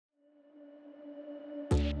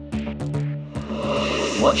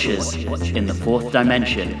Watchers in the Fourth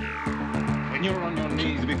Dimension. When you're on your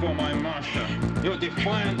knees before my master, your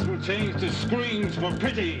defiance will change to screams for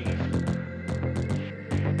pity.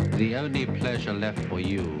 The only pleasure left for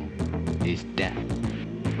you is death,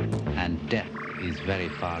 and death is very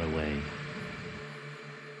far away.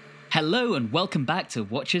 Hello and welcome back to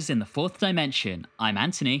Watchers in the Fourth Dimension. I'm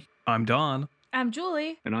Anthony. I'm Don. I'm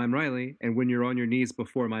Julie. And I'm Riley. And when you're on your knees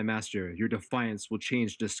before my master, your defiance will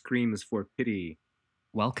change to screams for pity.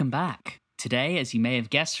 Welcome back. Today, as you may have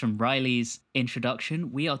guessed from Riley's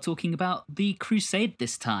introduction, we are talking about the Crusade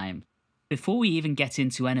this time. Before we even get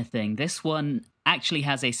into anything, this one actually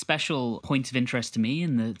has a special point of interest to me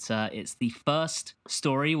in that it's the first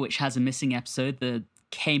story which has a missing episode that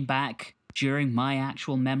came back during my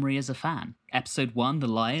actual memory as a fan. Episode 1, The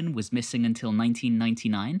Lion, was missing until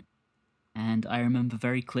 1999. And I remember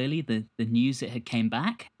very clearly the news it had came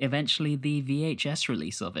back. Eventually, the VHS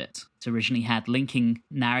release of it. It originally had linking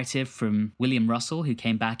narrative from William Russell, who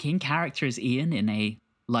came back in character as Ian in a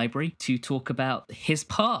library to talk about his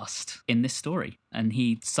past in this story. And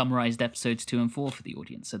he summarized episodes 2 and 4 for the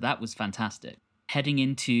audience. So that was fantastic. Heading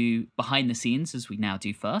into behind the scenes, as we now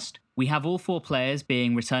do first, we have all 4 players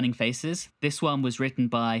being returning faces. This one was written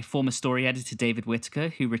by former story editor David Whittaker,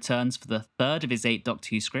 who returns for the 3rd of his 8 Doctor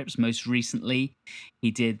Who scripts. Most recently,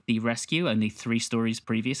 he did The Rescue, only 3 stories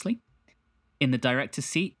previously. In the director's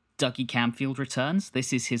seat, Dougie Camfield returns.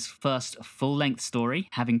 This is his first full-length story,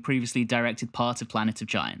 having previously directed part of Planet of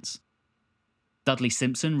Giants. Dudley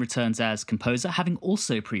Simpson returns as composer, having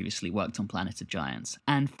also previously worked on Planet of Giants.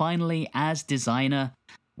 And finally, as designer,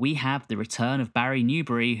 we have the return of Barry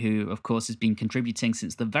Newbury, who, of course, has been contributing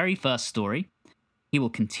since the very first story. He will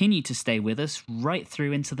continue to stay with us right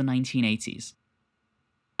through into the 1980s.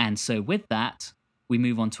 And so with that, we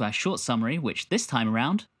move on to our short summary, which this time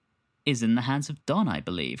around is in the hands of Don, I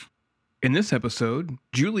believe. In this episode,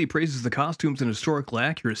 Julie praises the costumes and historical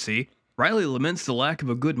accuracy, Riley laments the lack of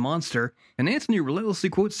a good monster, and Anthony relentlessly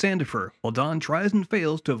quotes Sandifer, while Don tries and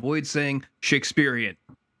fails to avoid saying Shakespearean.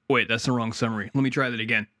 Wait, that's the wrong summary. Let me try that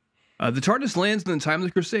again. The TARDIS lands in the time of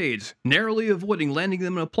the Crusades, narrowly avoiding landing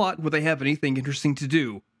them in a plot where they have anything interesting to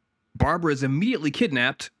do. Barbara is immediately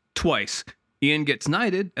kidnapped, twice. Ian gets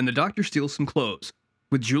knighted, and the Doctor steals some clothes,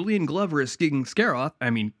 with Julie and Glover as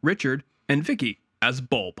Richard, and Vicky as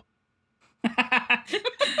Bulb.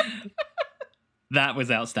 That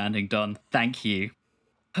was outstanding, Don. Thank you.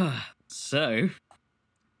 So,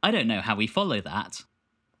 I don't know how we follow that.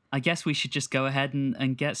 I guess we should just go ahead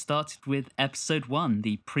and get started with episode 1,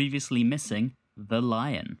 the previously missing The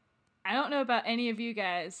Lion. I don't know about any of you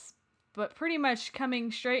guys, but pretty much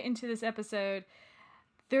coming straight into this episode,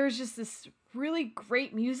 there's just this really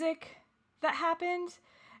great music that happened,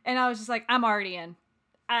 and I was just like, I'm already in.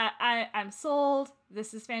 I'm sold.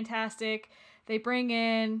 This is fantastic. They bring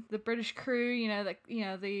in the British crew, then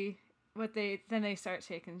they start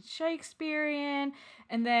taking Shakespearean,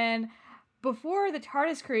 and then before the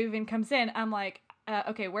TARDIS crew even comes in, I'm like,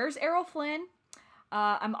 okay, where's Errol Flynn?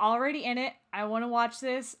 I'm already in it. I want to watch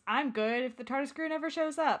this. I'm good if the TARDIS crew never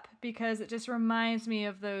shows up, because it just reminds me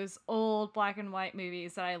of those old black and white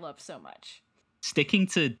movies that I love so much. Sticking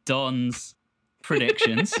to Don's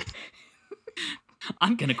predictions,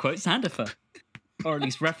 I'm going to quote Sandifer, or at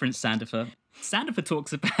least reference Sandifer. Sandifer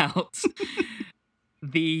talks about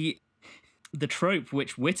the trope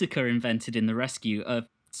which Whittaker invented in The Rescue of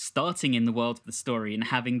starting in the world of the story and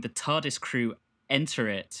having the TARDIS crew enter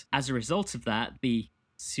it. As a result of that, the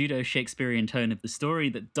pseudo-Shakespearean tone of the story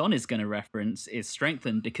that Don is going to reference is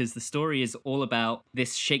strengthened, because the story is all about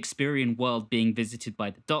this Shakespearean world being visited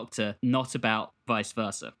by the Doctor, not about vice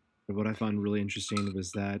versa. What I found really interesting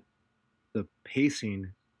was that the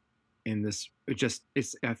pacing in this,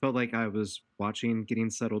 I felt like I was watching, getting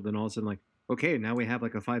settled, and all of a sudden, like, okay, now we have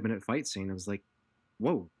like a 5-minute fight scene. I was like,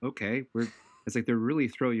 whoa, okay, it's like they really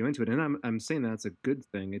throw you into it, and I'm saying that's a good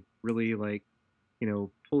thing. It really, like,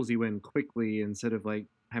 pulls you in quickly instead of like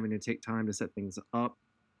having to take time to set things up,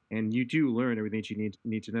 and you do learn everything you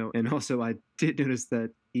need to know. And also, I did notice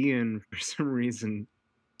that Ian, for some reason,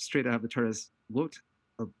 straight out of the TARDIS, looked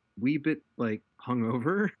a wee bit like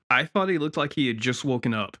hungover. I thought he looked like he had just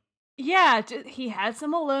woken up. Yeah, he had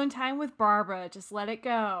some alone time with Barbara. Just let it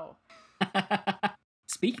go.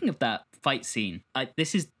 Speaking of that fight scene,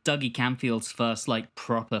 this is Dougie Camfield's first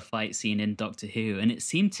proper fight scene in Doctor Who, and it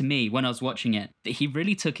seemed to me when I was watching it that he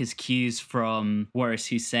really took his cues from Waris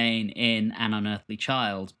Hussein in An Unearthly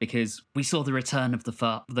Child, because we saw the return of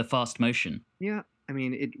the fast motion. Yeah, I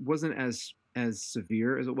mean, it wasn't as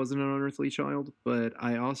severe as it was in An Unearthly Child, but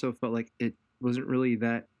I also felt like it wasn't really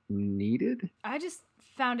that needed. I just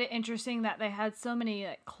found it interesting that they had so many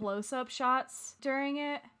like close-up shots during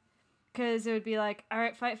it, because it would be like, all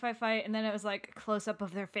right, fight, fight, fight, and then it was like close-up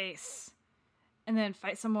of their face, and then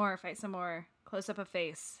fight some more, close-up of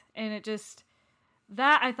face, and it just,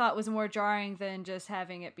 that I thought was more jarring than just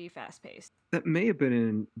having it be fast-paced. That may have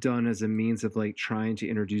been done as a means of like trying to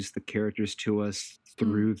introduce the characters to us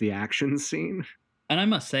through the action scene. And I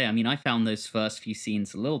must say, I mean, I found those first few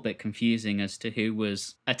scenes a little bit confusing as to who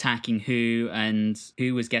was attacking who and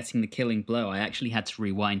who was getting the killing blow. I actually had to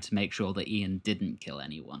rewind to make sure that Ian didn't kill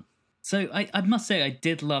anyone. So I must say, I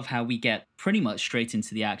did love how we get pretty much straight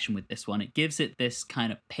into the action with this one. It gives it this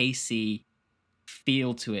kind of pacey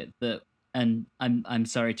feel to it that, and I'm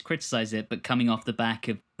sorry to criticize it, but coming off the back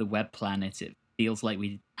of the Web Planet, it feels like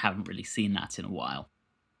we haven't really seen that in a while.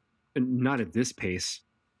 And not at this pace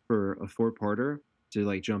for a 4-parter. To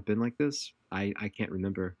like jump in like this, I can't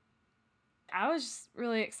remember. I was just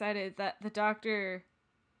really excited that the Doctor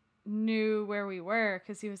knew where we were,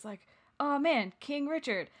 because he was like, oh man, King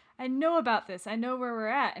Richard, I know about this, I know where we're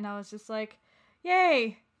at. And I was just like,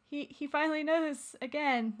 yay, he finally knows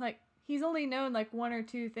again. Like, he's only known like 1 or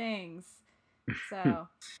 2 things, so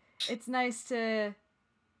it's nice to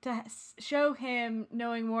show him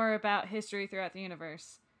knowing more about history throughout the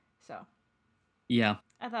universe. So yeah,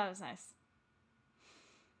 I thought it was nice.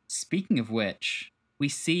 Speaking of which, we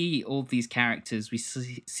see all these characters. We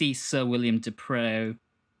see Sir William Defoe.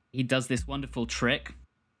 He does this wonderful trick,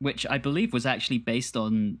 which I believe was actually based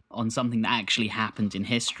on something that actually happened in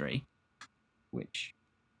history, which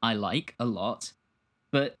I like a lot.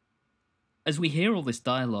 But as we hear all this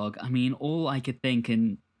dialogue, I mean, all I could think,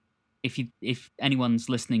 and if anyone's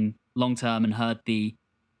listening long term and heard the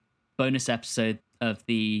bonus episode of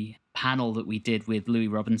the panel that we did with Louis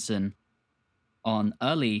Robinson on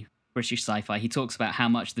early British sci-fi, he talks about how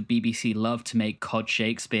much the BBC loved to make Cod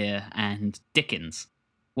Shakespeare and Dickens.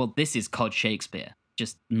 Well, this is Cod Shakespeare,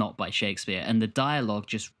 just not by Shakespeare. And the dialogue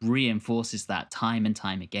just reinforces that time and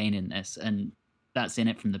time again in this. And that's in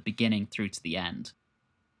it from the beginning through to the end.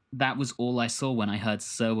 That was all I saw when I heard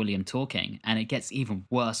Sir William talking. And it gets even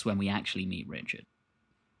worse when we actually meet Richard.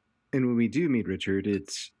 And when we do meet Richard,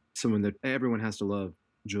 it's someone that everyone has to love,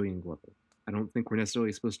 Julian Glover. I don't think we're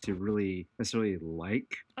necessarily supposed to really necessarily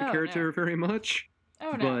like the character very much.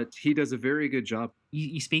 Oh, no. But he does a very good job.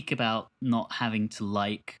 You speak about not having to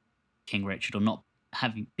like King Richard, or not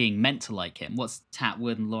being meant to like him. What's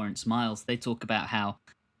Tatwood and Lawrence Miles? They talk about how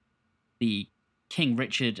the King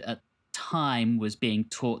Richard at time was being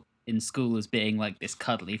taught in school as being like this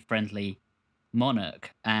cuddly, friendly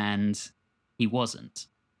monarch, and he wasn't.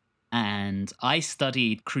 And I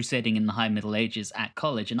studied crusading in the High Middle Ages at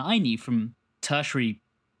college, and I knew from tertiary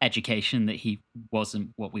education that he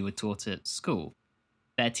wasn't what we were taught at school.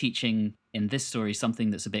 They're teaching in this story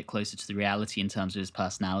something that's a bit closer to the reality in terms of his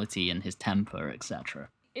personality and his temper, etc.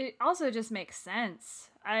 It also just makes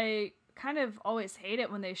sense. I kind of always hate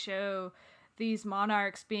it when they show these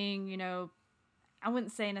monarchs being, you know, I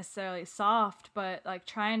wouldn't say necessarily soft, but like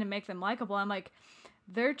trying to make them likable. I'm like,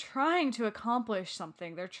 they're trying to accomplish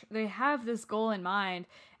something. They have this goal in mind,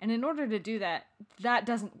 and in order to do that, that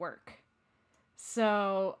doesn't work.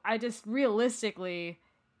 So I just realistically,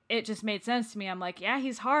 it just made sense to me. I'm like, yeah,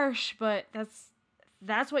 he's harsh, but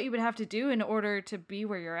that's what you would have to do in order to be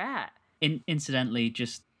where you're at. Incidentally,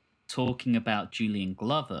 just talking about Julian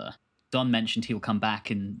Glover, Don mentioned he'll come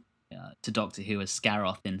back to Doctor Who as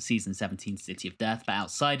Scaroth in season 17, City of Death. But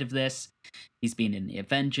outside of this, he's been in the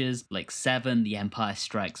Avengers, Blake 7, The Empire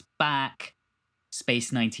Strikes Back,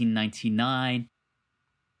 Space 1999.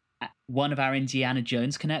 One of our Indiana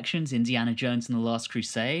Jones connections, Indiana Jones and the Last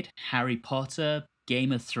Crusade, Harry Potter,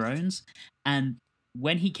 Game of Thrones. And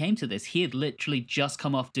when he came to this, he had literally just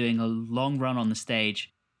come off doing a long run on the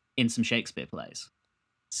stage in some Shakespeare plays.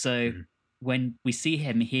 So when we see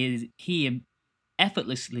him, he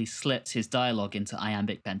effortlessly slips his dialogue into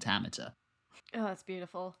iambic pentameter. Oh, that's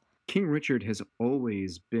beautiful. King Richard has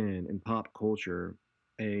always been in pop culture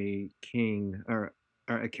a king or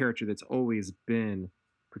a character that's always been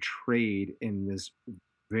portrayed in this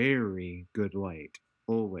very good light,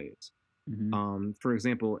 always. Mm-hmm. For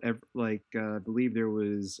example, I believe there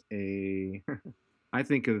was I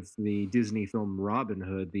think of the Disney film Robin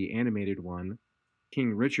Hood, the animated one.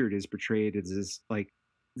 King Richard is portrayed as this, like,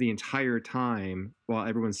 the entire time while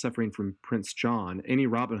everyone's suffering from Prince John. Any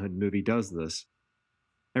Robin Hood movie does this.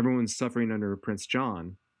 Everyone's suffering under Prince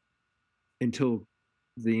John until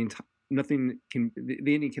the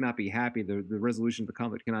ending cannot be happy. The resolution of the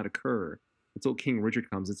conflict cannot occur until King Richard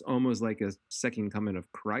comes. It's almost like a second coming of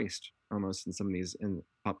Christ, almost, in some of these in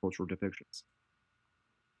pop cultural depictions.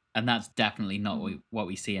 And that's definitely not what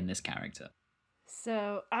we see in this character.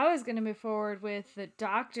 So I was going to move forward with the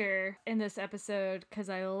doctor in this episode because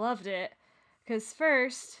I loved it. Because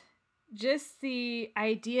first, just the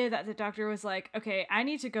idea that the doctor was like, okay, I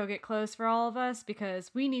need to go get clothes for all of us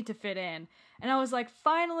because we need to fit in. And I was like,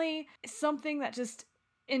 finally, something that just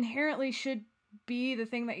inherently should be the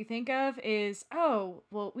thing that you think of is, oh,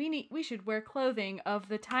 well, we should wear clothing of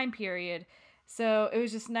the time period. So it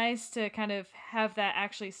was just nice to kind of have that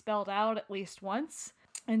actually spelled out at least once.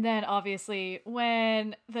 And then obviously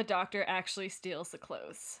when the doctor actually steals the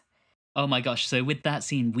clothes. Oh my gosh, so with that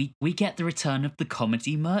scene, we get the return of the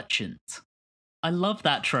comedy merchant. I love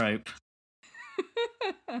that trope.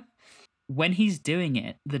 When he's doing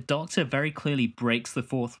it, the doctor very clearly breaks the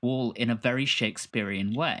fourth wall in a very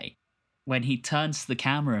Shakespearean way. When he turns to the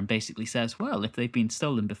camera and basically says, well, if they've been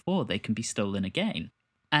stolen before, they can be stolen again.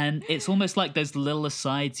 And it's almost like those little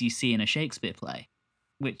asides you see in a Shakespeare play,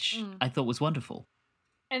 which I thought was wonderful.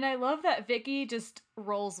 And I love that Vicky just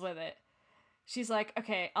rolls with it. She's like,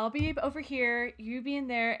 okay, I'll be over here, you be in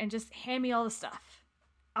there, and just hand me all the stuff.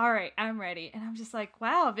 All right, I'm ready. And I'm just like,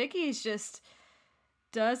 wow, Vicky's just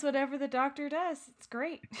does whatever the doctor does. It's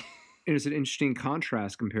great. And it's an interesting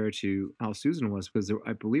contrast compared to how Susan was, because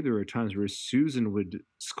I believe there were times where Susan would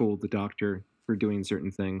scold the doctor for doing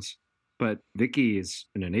certain things, but Vicky is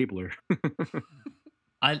an enabler.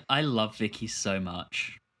 I love Vicky so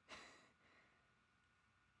much.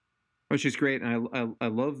 Oh, she's great, and I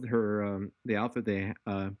love her the outfit they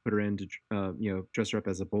put her in to dress her up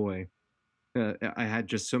as a boy. I had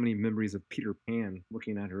just so many memories of Peter Pan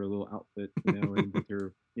looking at her little outfit, and with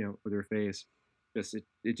her with her face,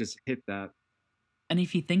 it just hit that. And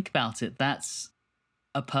if you think about it, that's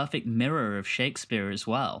a perfect mirror of Shakespeare as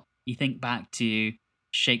well. You think back to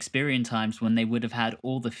Shakespearean times when they would have had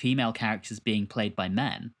all the female characters being played by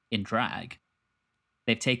men in drag.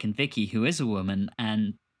 They've taken Vicky, who is a woman,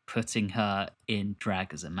 and putting her in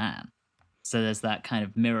drag as a man. So there's that kind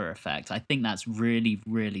of mirror effect. I think that's really,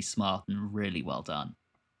 really smart and really well done.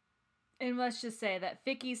 And let's just say that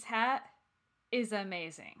Vicky's hat is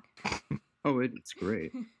amazing. Oh, it's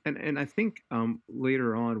great. And I think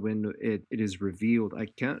later on when it is revealed, I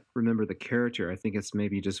can't remember the character. I think it's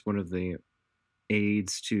maybe just one of the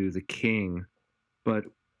aides to the king, but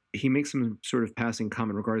he makes some sort of passing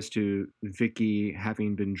comment in regards to Vicky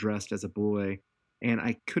having been dressed as a boy. And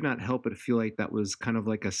I could not help but feel like that was kind of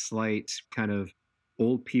like a slight kind of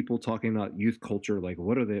old people talking about youth culture, like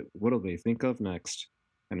what do they think of next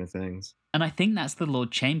kind of things. And I think that's the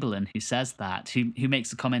Lord Chamberlain who says that, who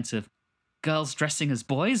makes a comment of girls dressing as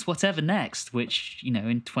boys, whatever next, which, in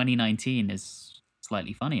 2019 is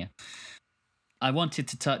slightly funnier. I wanted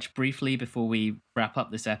to touch briefly before we wrap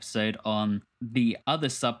up this episode on the other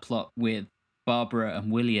subplot with Barbara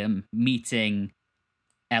and William meeting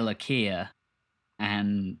Ella Keir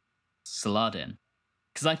and Saladin,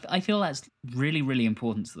 because I feel that's really, really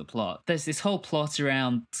important to the plot. There's this whole plot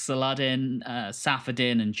around Saladin,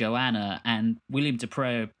 Safadin, and Joanna, and William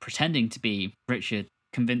Defoe pretending to be Richard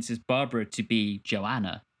convinces Barbara to be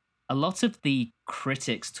Joanna. A lot of the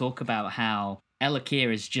critics talk about how Ella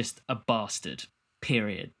Keir is just a bastard,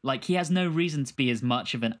 period. Like, he has no reason to be as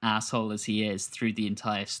much of an asshole as he is through the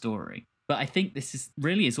entire story. But I think this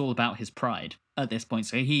is all about his pride at this point.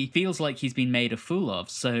 So he feels like he's been made a fool of.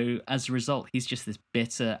 So as a result, he's just this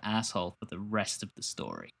bitter asshole for the rest of the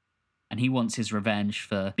story. And he wants his revenge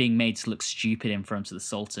for being made to look stupid in front of the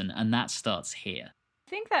Sultan. And that starts here. I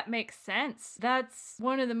think that makes sense. That's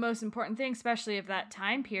one of the most important things, especially of that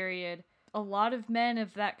time period. A lot of men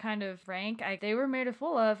of that kind of rank, they were made a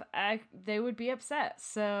fool of, they would be upset.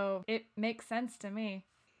 So it makes sense to me.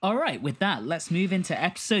 All right, with that, let's move into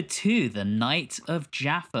episode 2, The Night of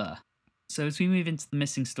Jaffa. So as we move into the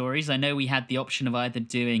missing stories, I know we had the option of either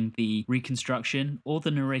doing the reconstruction or the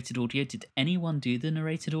narrated audio. Did anyone do the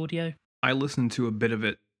narrated audio? I listened to a bit of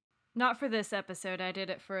it. Not for this episode. I did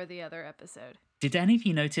it for the other episode. Did any of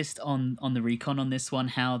you notice on the recon on this one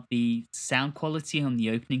how the sound quality on the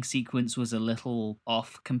opening sequence was a little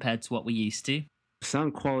off compared to what we're used to?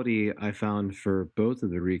 Sound quality, I found, for both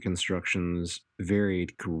of the reconstructions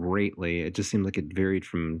varied greatly. It just seemed like it varied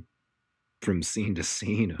from scene to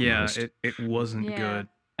scene. Almost. Yeah, it wasn't good.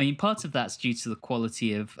 I mean, part of that's due to the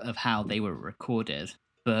quality of how they were recorded,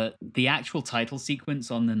 but the actual title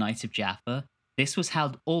sequence on The Night of Jaffa, this was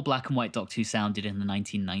how all black and white Doctor Who sounded in the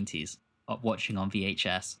 1990s, watching on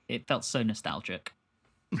VHS. It felt so nostalgic.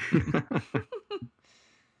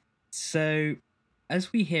 So,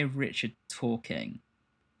 as we hear Richard talking,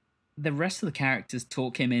 the rest of the characters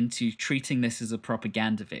talk him into treating this as a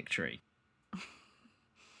propaganda victory.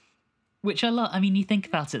 Which I love. I mean, you think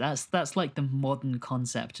about it, that's like the modern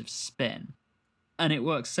concept of spin. And it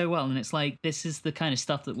works so well. And it's like, this is the kind of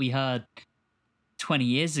stuff that we heard 20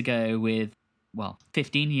 years ago with,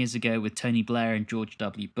 15 years ago with Tony Blair and George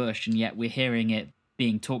W. Bush. And yet we're hearing it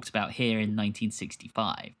being talked about here in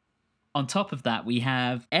 1965. On top of that, we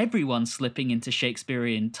have everyone slipping into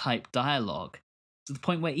Shakespearean type dialogue to the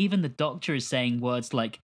point where even the Doctor is saying words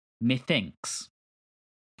like methinks,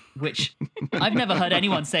 which I've never heard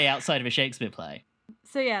anyone say outside of a Shakespeare play.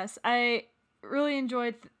 So yes, I really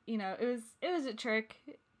enjoyed, it was a trick,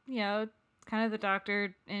 kind of the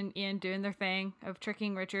Doctor and Ian doing their thing of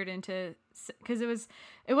tricking Richard into, because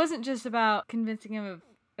it wasn't just about convincing him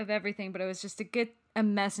of everything, but it was just to get a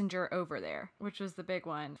messenger over there, which was the big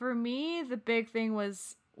one. For me, the big thing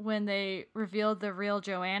was when they revealed the real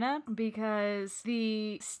Joanna, because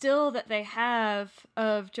the still that they have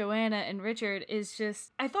of Joanna and Richard is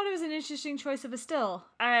just, I thought it was an interesting choice of a still.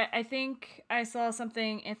 I think I saw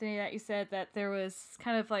something, Anthony, that you said that there was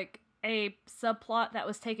kind of like a subplot that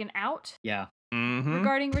was taken out. Yeah.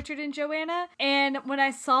 Regarding Richard and Joanna. And when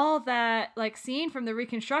I saw that like scene from the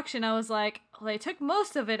reconstruction, I was like, well, they took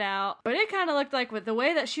most of it out, but it kind of looked like with the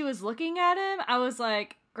way that she was looking at him, I was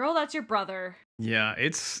like, girl, that's your brother. Yeah,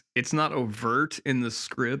 it's not overt in the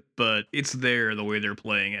script, but it's there the way they're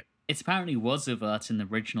playing it. It apparently was overt in the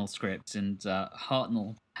original script, and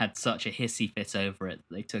Hartnell had such a hissy fit over it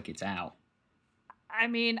that they took it out. I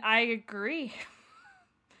mean, I agree.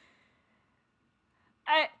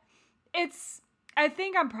 I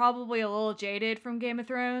think I'm probably a little jaded from Game of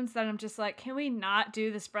Thrones, that I'm just like, can we not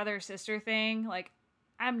do this brother-sister thing? Like,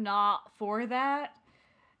 I'm not for that.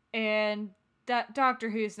 And Doctor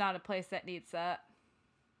Who's not a place that needs that.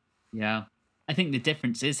 Yeah. I think the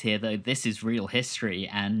difference is here, though, this is real history,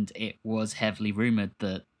 and it was heavily rumoured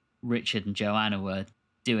that Richard and Joanna were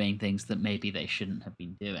doing things that maybe they shouldn't have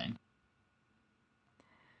been doing.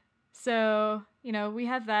 So, we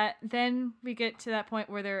have that. Then we get to that point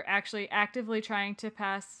where they're actually actively trying to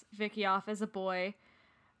pass Vicky off as a boy.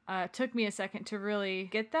 Took me a second to really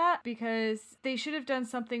get that, because they should have done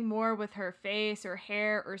something more with her face or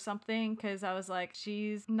hair or something, because I was like,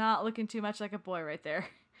 she's not looking too much like a boy right there.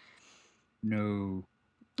 No,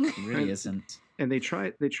 it really isn't. And they try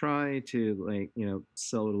to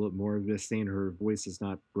sell it a little more of this thing. Her voice is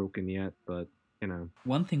not broken yet, but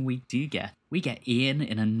One thing we get Ian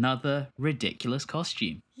in another ridiculous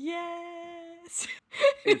costume. Yes.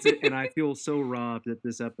 And I feel so robbed at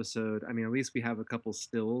this episode. I mean, at least we have a couple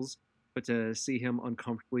stills, but to see him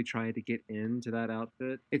uncomfortably trying to get into that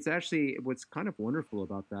outfit, it's actually, what's kind of wonderful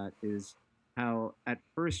about that is how at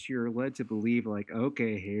first you're led to believe like,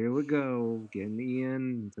 okay, here we go, getting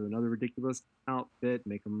Ian into another ridiculous outfit,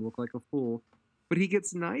 make him look like a fool, but he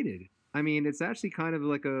gets knighted. I mean, it's actually kind of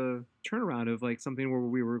like a turnaround of like something where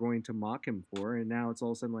we were going to mock him for, and now it's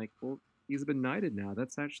all of a sudden like, well, he's been knighted now.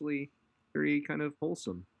 That's actually very kind of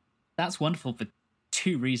wholesome. That's wonderful for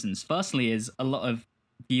two reasons. Firstly is a lot of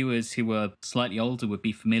viewers who were slightly older would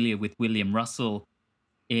be familiar with William Russell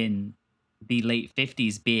in the late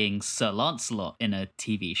 50s being Sir Lancelot in a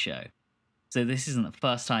TV show. So this isn't the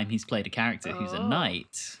first time he's played a character who's a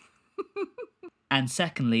knight. And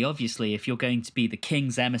secondly, obviously, if you're going to be the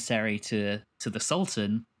king's emissary to the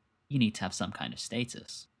Sultan, you need to have some kind of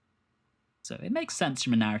status. So it makes sense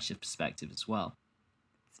from a narrative perspective as well.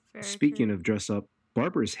 Speaking of dress up,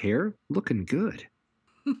 Barbara's hair looking good.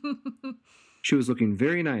 She was looking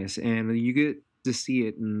very nice, and you get to see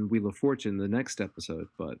it in Wheel of Fortune the next episode,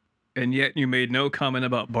 but... And yet you made no comment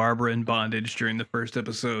about Barbara in bondage during the first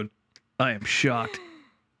episode. I am shocked.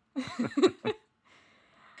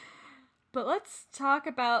 But let's talk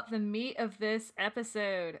about the meat of this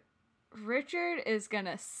episode. Richard is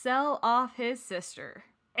gonna sell off his sister,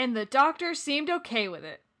 and the Doctor seemed okay with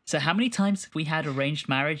it. So how many times have we had arranged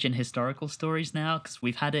marriage in historical stories now? Because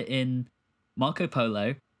we've had it in Marco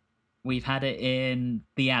Polo, we've had it in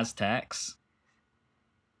the Aztecs.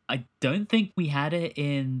 I don't think we had it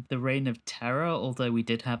in the Reign of Terror, although we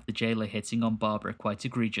did have the jailer hitting on Barbara quite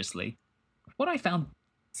egregiously. What I found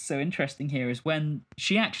so interesting here is when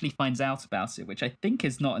she actually finds out about it, which I think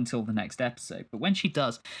is not until the next episode, but when she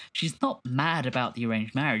does, she's not mad about the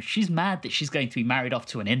arranged marriage. She's mad that she's going to be married off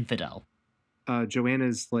to an infidel.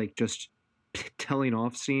 Joanna's like just telling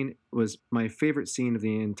off scene was my favorite scene of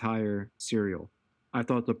the entire serial. I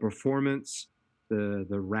thought the performance, the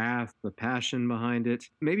wrath, the passion behind it,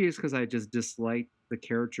 maybe it's because I just disliked the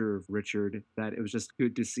character of Richard, that it was just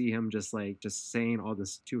good to see him just saying all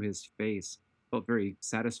this to his face. Felt very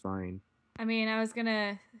satisfying. I mean, I was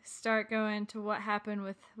gonna start going to what happened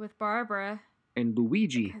with Barbara. And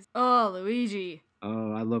Luigi. Luigi.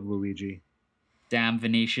 Oh, I love Luigi. Damn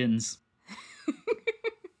Venetians.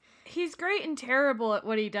 He's great and terrible at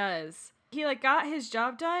what he does. He like got his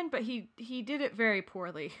job done, but he did it very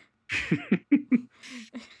poorly.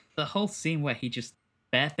 The whole scene where he just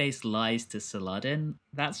barefaced lies to Saladin,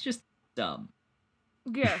 that's just dumb.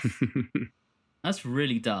 Yes. That's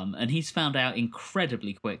really dumb, and he's found out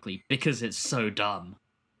incredibly quickly because it's so dumb.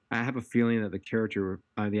 I have a feeling that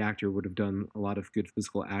the actor would have done a lot of good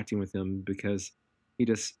physical acting with him because he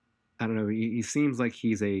just, I don't know, he seems like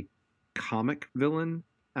he's a comic villain.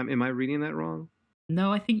 Am I reading that wrong?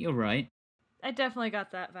 No, I think you're right. I definitely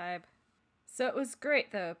got that vibe. So it was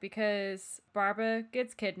great though, because Barbara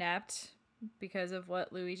gets kidnapped because of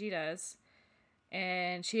what Luigi does,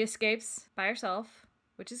 and she escapes by herself,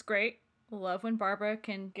 which is great. Love when Barbara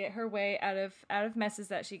can get her way out of messes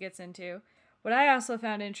that she gets into. What I also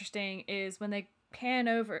found interesting is when they pan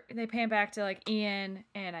back to like Ian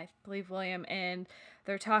and I believe William, and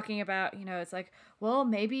they're talking about, it's like, well,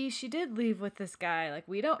 maybe she did leave with this guy. Like,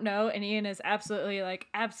 we don't know. And Ian is absolutely like,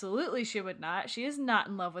 absolutely she would not. She is not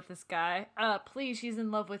in love with this guy. Please, she's in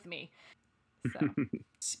love with me. So.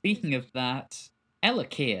 Speaking of that,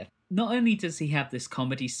 Elakir, not only does he have this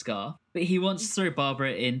comedy scar, but he wants to throw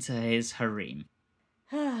Barbara into his harem.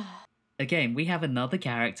 Again, we have another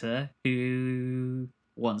character who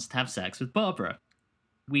wants to have sex with Barbara.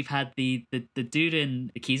 We've had the dude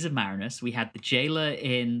in The Keys of Marinus, we had the jailer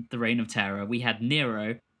in The Reign of Terror, we had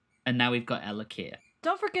Nero, and now we've got Elakir.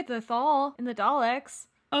 Don't forget the Thal in the Daleks.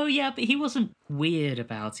 Oh yeah, but he wasn't weird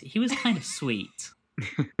about it. He was kind of sweet.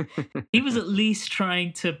 He was at least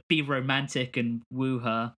trying to be romantic and woo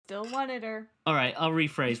her. Still wanted her. All right, I'll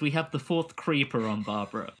rephrase. We have the fourth creeper on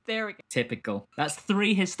Barbara. There we go. Typical. That's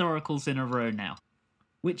 3 historicals in a row now.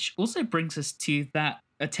 Which also brings us to that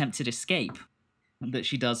attempted escape that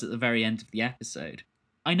she does at the very end of the episode.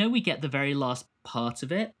 I know we get the very last part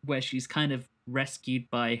of it, where she's kind of rescued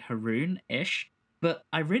by Haroon-ish, but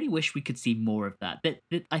I really wish we could see more of that.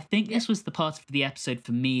 I think this was the part of the episode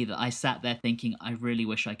for me that I sat there thinking, I really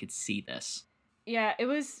wish I could see this. Yeah, it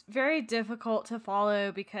was very difficult to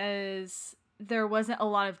follow because there wasn't a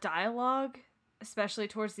lot of dialogue, especially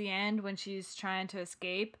towards the end when she's trying to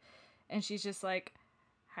escape, and she's just like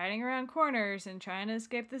hiding around corners and trying to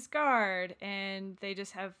escape this guard, and they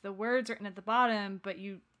just have the words written at the bottom, but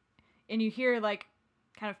you hear like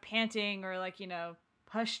kind of panting or like,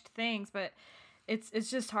 hushed things, but it's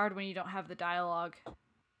just hard when you don't have the dialogue. I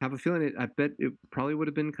have a feeling I bet it probably would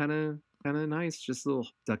have been kind of nice, just a little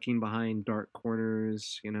ducking behind dark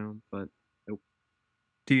corners, but nope.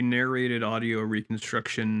 The narrated audio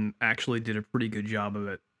reconstruction actually did a pretty good job of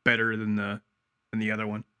it, better than the other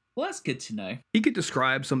one. Well, that's good to know. He could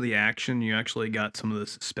describe some of the action. You actually got some of the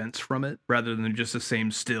suspense from it, rather than just the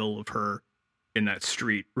same still of her in that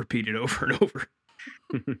street repeated over and over.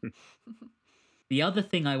 The other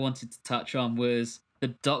thing I wanted to touch on was the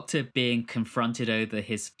Doctor being confronted over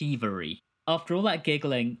his thievery. After all that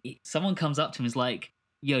giggling, someone comes up to him and is like,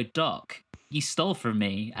 yo, Doc, you stole from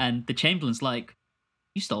me. And the Chamberlain's like,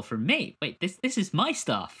 you stole from me? Wait, this is my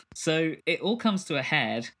stuff. So it all comes to a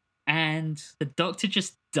head, and the Doctor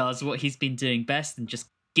just does what he's been doing best and just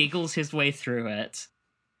giggles his way through it.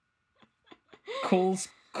 Calls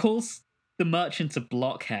the merchant a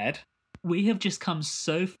blockhead. We have just come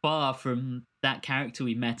so far from that character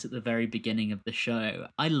we met at the very beginning of the show.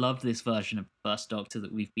 I love this version of the First Doctor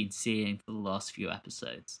that we've been seeing for the last few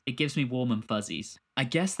episodes. It gives me warm and fuzzies. I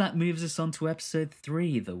guess that moves us on to episode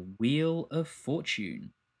 3, The Wheel of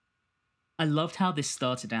Fortune. I loved how this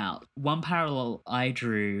started out. One parallel I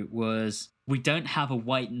drew was we don't have a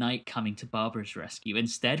white knight coming to Barbara's rescue.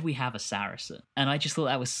 Instead, we have a Saracen. And I just thought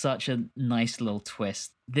that was such a nice little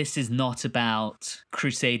twist. This is not about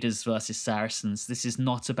Crusaders versus Saracens. This is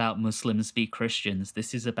not about Muslims v Christians.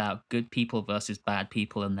 This is about good people versus bad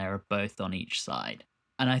people, and there are both on each side.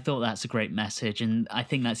 And I thought that's a great message, and I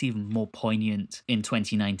think that's even more poignant in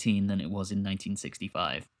 2019 than it was in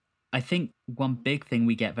 1965. I think one big thing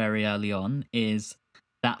we get very early on is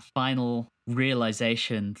that final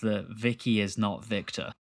realization that Vicky is not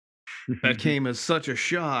Victor. That came as such a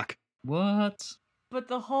shock. What? But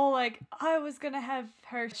the whole, I was gonna have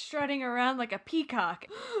her strutting around like a peacock.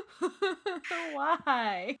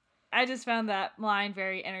 Why? I just found that line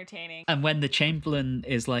very entertaining. And when the Chamberlain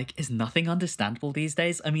is like, is nothing understandable these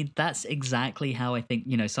days? I mean, that's exactly how I think,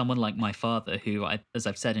 someone like my father, who, as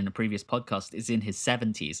I've said in a previous podcast, is in his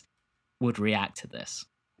 70s, would react to this.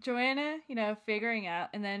 Joanna, figuring out,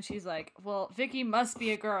 and then she's like, well, Vicky must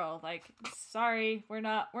be a girl. Sorry, we're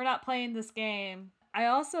not playing this game. I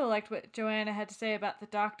also liked what Joanna had to say about the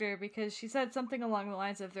Doctor, because she said something along the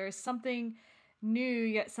lines of there's something new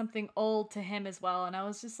yet something old to him as well, and I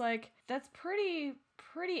was just like, that's pretty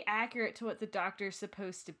accurate to what the Doctor's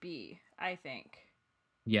supposed to be, I think.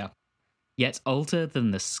 Yeah. yet older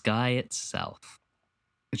than the sky itself.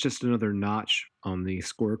 It's just another notch on the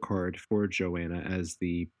scorecard for Joanna as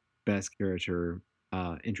the best character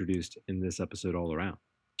introduced in this episode all around.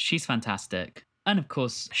 She's fantastic. And of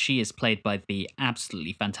course, she is played by the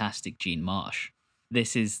absolutely fantastic Jean Marsh.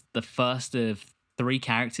 This is the first of 3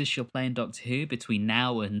 characters she'll play in Doctor Who between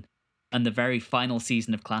now and the very final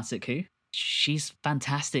season of Classic Who. She's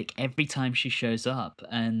fantastic every time she shows up,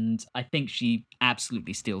 and I think she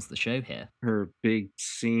absolutely steals the show here. Her big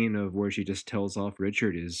scene of where she just tells off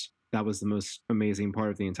Richard that was the most amazing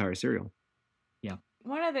part of the entire serial. Yeah.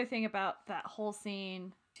 One other thing about that whole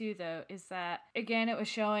scene too, though, is that again it was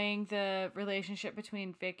showing the relationship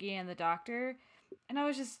between Vicky and the Doctor, and I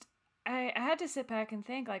was just I had to sit back and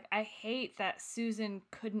think, like, I hate that Susan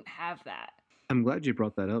couldn't have that. I'm glad you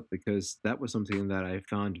brought that up because that was something that I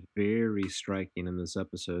found very striking in this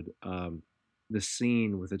episode. The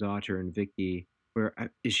scene with the Doctor and Vicky, where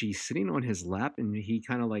is she sitting on his lap and he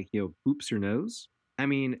kind of like, boops her nose? I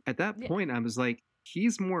mean, at that Yeah. point, I was like,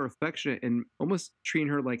 he's more affectionate and almost treating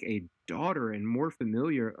her like a daughter and more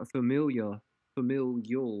familial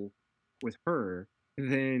with her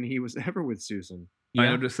than he was ever with Susan. I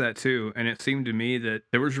noticed that too, and it seemed to me that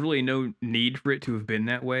there was really no need for it to have been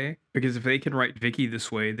that way, because if they can write Vicky this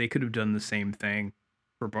way, they could have done the same thing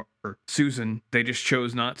for Susan. They just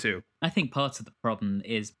chose not to. I think part of the problem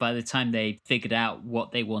is by the time they figured out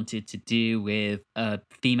what they wanted to do with a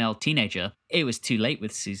female teenager, it was too late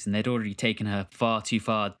with Susan. They'd already taken her far too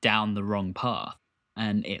far down the wrong path,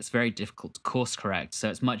 and it's very difficult to course correct. So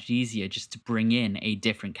it's much easier just to bring in a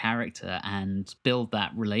different character and build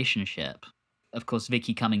that relationship. Of course,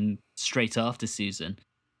 Vicky coming straight after Susan,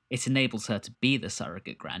 it enables her to be the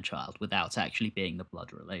surrogate grandchild without actually being the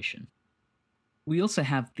blood relation. We also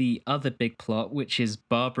have the other big plot, which is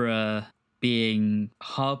Barbara being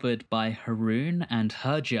harbored by Haroon and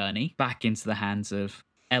her journey back into the hands of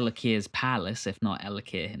Elakir's palace, if not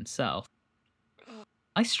Elakir himself.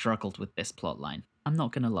 I struggled with this plotline. I'm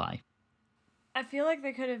not going to lie. I feel like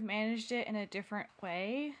they could have managed it in a different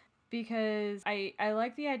way, because I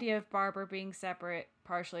like the idea of Barbara being separate.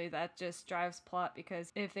 Partially that just drives plot,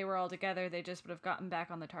 because if they were all together, they just would have gotten back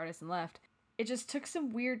on the TARDIS and left. It just took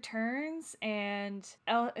some weird turns, and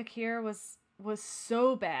Elakir was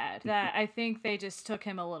so bad that I think they just took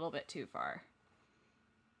him a little bit too far.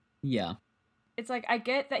 Yeah. It's like, I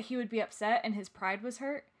get that he would be upset and his pride was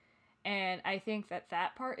hurt, and I think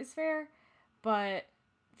that part is fair, but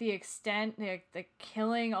the extent, the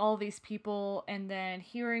killing all these people and then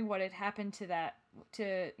hearing what had happened to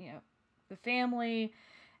the family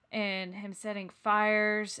and him setting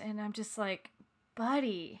fires, and I'm just like,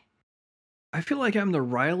 buddy. I feel like I'm the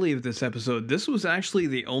Riley of this episode. This was actually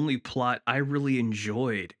the only plot I really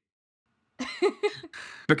enjoyed.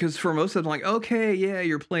 Because for most of them, like, okay, yeah,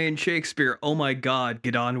 you're playing Shakespeare. Oh my God,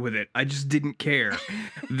 get on with it. I just didn't care.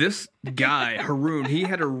 This guy, Haroon, he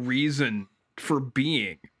had a reason for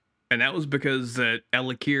being. And that was because that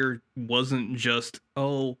Elakir wasn't just,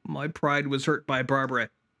 oh, my pride was hurt by Barbara.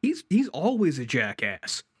 He's always a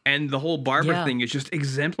jackass. And the whole Barbara thing is just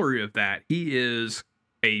exemplary of that. He is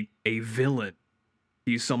a villain.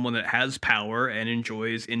 He's someone that has power and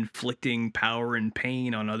enjoys inflicting power and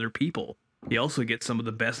pain on other people. He also gets some of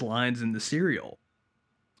the best lines in the serial.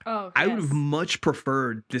 Oh, yes. I would have much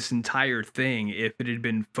preferred this entire thing if it had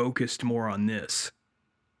been focused more on this.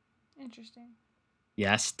 Interesting.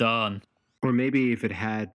 Yes, Don. Or maybe if it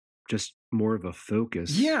had just more of a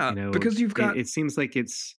focus. Yeah, because you've got... It seems like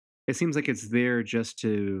it's there just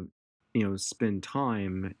to, spend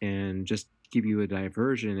time and just give you a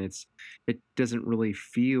diversion. It doesn't really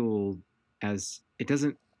feel as... It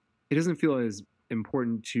doesn't feel as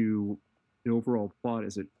important to the overall plot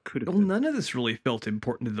as it could have been. Well, none of this really felt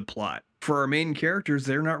important to the plot. For our main characters,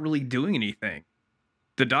 they're not really doing anything.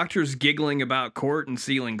 The Doctor's giggling about court and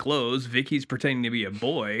stealing clothes. Vicky's pretending to be a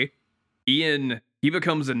boy. Ian, he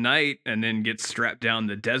becomes a knight and then gets strapped down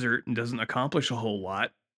the desert and doesn't accomplish a whole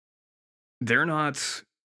lot. They're not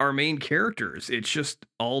our main characters. It's just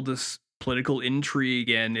all this political intrigue,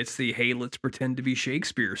 and it's the, hey, let's pretend to be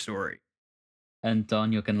Shakespeare story. And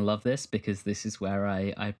Don, you're going to love this, because this is where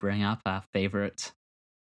I bring up our favorite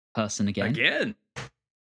person again. Again?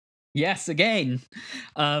 Yes, again.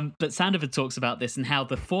 But Sandover talks about this and how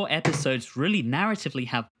the 4 episodes really narratively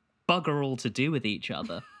have bugger all to do with each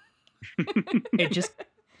other. It just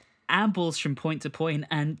ambles from point to point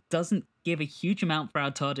and doesn't give a huge amount for our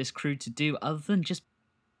TARDIS crew to do other than just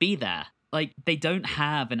be there. Like, they don't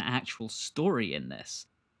have an actual story in this.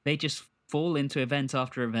 They just fall into event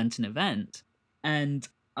after event and event. And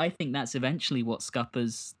I think that's eventually what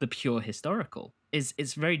scuppers the pure historical.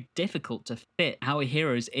 It's very difficult to fit our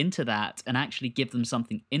heroes into that and actually give them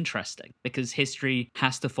something interesting, because history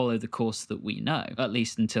has to follow the course that we know, at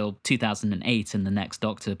least until 2008 and the next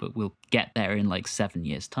Doctor, but we'll get there in like 7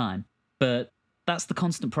 years' time. But that's the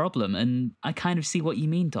constant problem, and I kind of see what you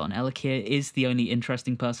mean, Don. Elakir is the only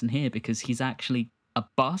interesting person here because he's actually a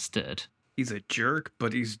bastard. He's a jerk,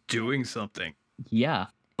 but he's doing something. Yeah,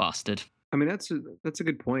 bastard. I mean, that's a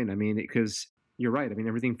good point. I mean, because you're right. I mean,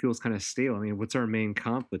 everything feels kind of stale. I mean, what's our main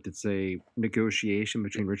conflict? It's a negotiation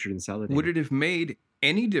between Richard and Saladin. Would it have made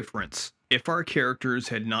any difference if our characters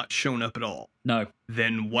had not shown up at all? No.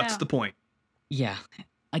 Then what's No. the point? Yeah,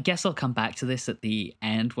 I guess I'll come back to this at the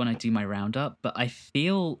end when I do my roundup, but I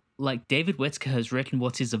feel like David Whittaker has written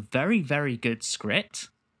what is a very, very good script.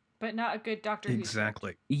 But not a good Doctor Who.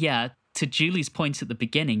 Exactly. Yeah, to Julie's point at the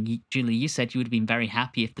beginning, Julie, you said you would have been very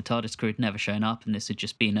happy if the TARDIS crew had never shown up and this had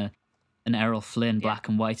just been an Errol Flynn black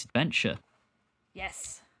and white adventure.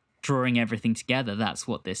 Yes. Drawing everything together, that's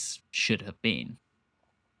what this should have been.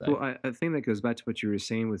 So, Well, I think that goes back to what you were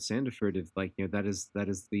saying with Sandiford. If like that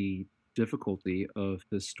is the difficulty of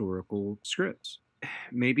historical scripts.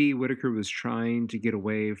 Maybe Whittaker was trying to get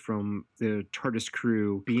away from the TARDIS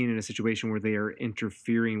crew being in a situation where they are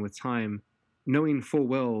interfering with time, knowing full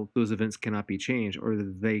well those events cannot be changed or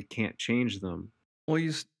that they can't change them. Well,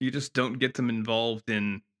 you just don't get them involved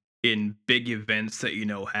in big events that you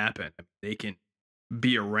know happen. They can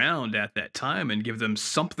be around at that time and give them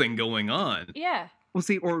something going on. Yeah. Well,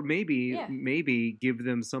 see, or maybe Yeah. maybe give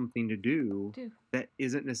them something to do Do. that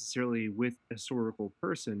isn't necessarily with a historical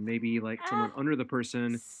person. Maybe like someone under the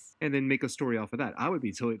person, and then make a story off of that. That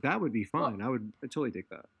would be fine. I would totally dig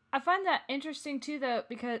that. I find that interesting too, though,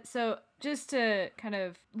 because so just to kind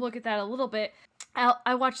of look at that a little bit,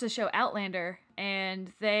 I watched the show Outlander,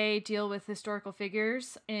 and they deal with historical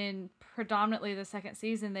figures. In predominantly the second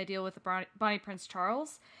season, they deal with the Bonnie Prince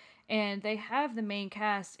Charles, and they have the main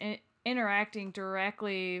cast interacting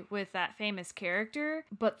directly with that famous character,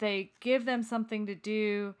 but they give them something to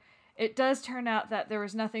do. It does turn out that there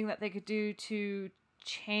was nothing that they could do to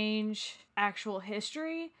change actual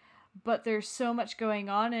history, but there's so much going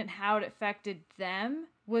on, and how it affected them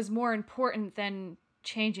was more important than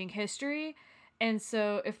changing history. And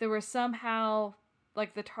so if there was somehow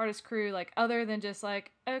like the TARDIS crew, like other than just like,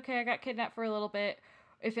 okay, I got kidnapped for a little bit,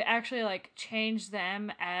 if it actually like changed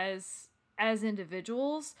them as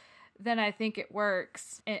individuals, then I think it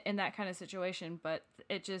works in that kind of situation, but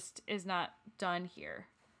it just is not done here.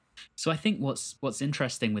 So I think what's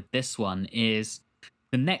interesting with this one is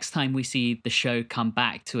the next time we see the show come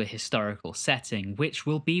back to a historical setting, which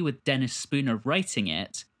will be with Dennis Spooner writing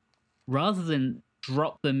it, rather than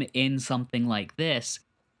drop them in something like this,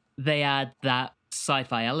 they add that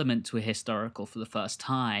sci-fi element to a historical for the first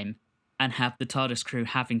time and have the TARDIS crew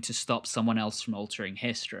having to stop someone else from altering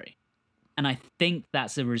history. And I think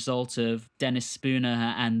that's a result of Dennis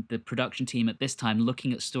Spooner and the production team at this time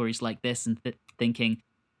looking at stories like this and thinking,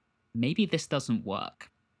 maybe this doesn't work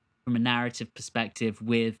from a narrative perspective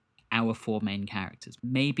with our four main characters.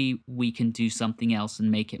 Maybe we can do something else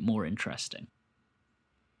and make it more interesting.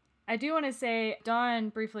 I do want to say, Dawn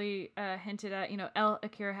briefly hinted at, El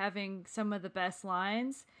Akira having some of the best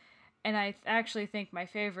lines. And I actually think my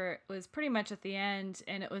favorite was pretty much at the end,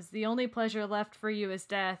 and it was the only pleasure left for you is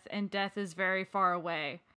death, and death is very far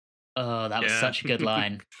away. Oh, that was such a good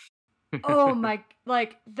line. Oh my,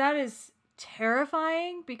 like, that is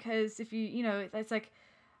terrifying, because if it's like,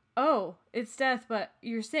 oh, it's death, but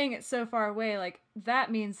you're saying it's so far away, like, that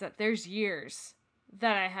means that there's years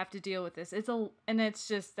that I have to deal with this.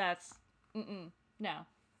 No.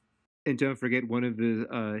 And don't forget, one of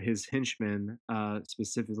his henchmen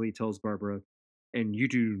specifically tells Barbara, "And you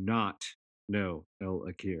do not know El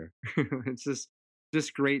Akir." It's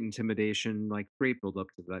just great intimidation, like great build up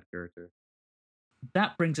to that character.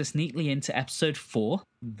 That brings us neatly into episode 4,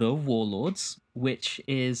 The Warlords, which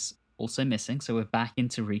is also missing. So we're back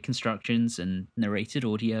into reconstructions and narrated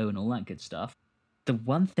audio and all that good stuff. The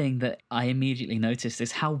one thing that I immediately noticed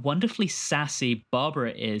is how wonderfully sassy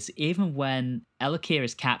Barbara is, even when El Akir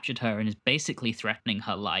has captured her and is basically threatening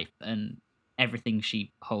her life and everything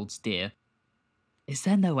she holds dear. Is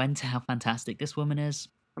there no end to how fantastic this woman is?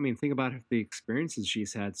 I mean, think about the experiences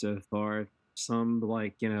she's had so far. Some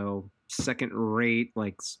second rate,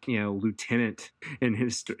 lieutenant in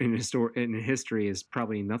history is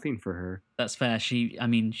probably nothing for her. That's fair. She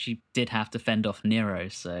did have to fend off Nero,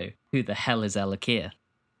 so who the hell is El Akir?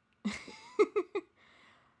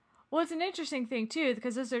 Well, it's an interesting thing, too,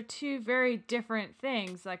 because those are two very different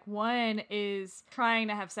things. Like, one is trying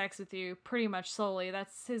to have sex with you pretty much solely.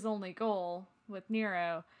 That's his only goal, with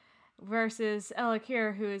Nero, versus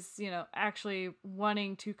Elakir, who is, actually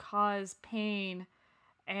wanting to cause pain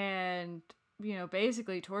and,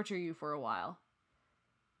 basically torture you for a while.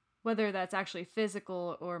 Whether that's actually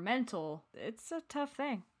physical or mental, it's a tough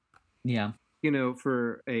thing. Yeah.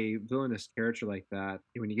 For a villainous character like that,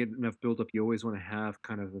 when you get enough buildup, you always want to have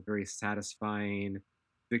kind of a very satisfying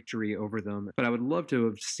victory over them. But I would love to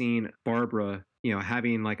have seen Barbara,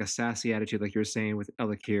 having like a sassy attitude, like you're saying with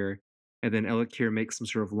Elakir, and then Elakir makes some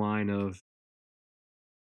sort of line of,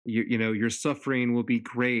 your suffering will be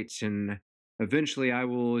great, and eventually I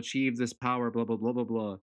will achieve this power, blah blah blah blah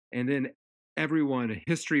blah, and then everyone,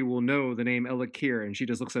 history will know the name Elakir, and she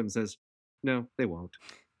just looks at him and says, "No, they won't."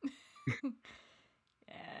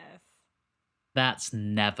 Yes. That's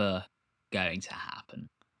never going to happen.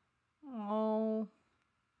 Oh.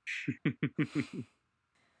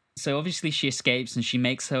 So obviously she escapes and she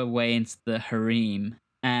makes her way into the harem,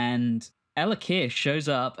 and Elakir shows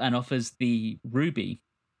up and offers the ruby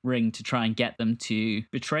ring to try and get them to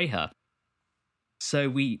betray her. So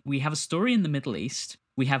we have a story in the Middle East.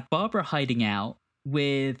 We have Barbara hiding out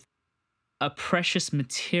with a precious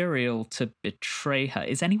material to betray her.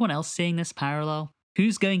 Is anyone else seeing this parallel?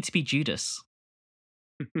 Who's going to be Judas?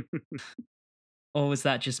 Or was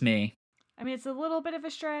that just me? I mean, it's a little bit of a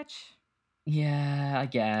stretch. Yeah, I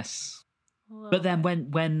guess. A little But then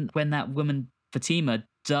bit. when that woman Fatima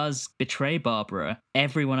does betray Barbara,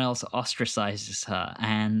 everyone else ostracizes her,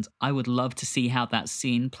 and I would love to see how that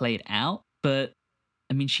scene played out. But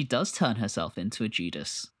I mean, she does turn herself into a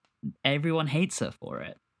Judas. Everyone hates her for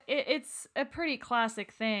it. It's a pretty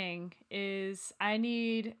classic thing. Is I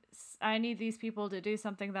need these people to do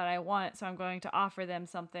something that I want, so I'm going to offer them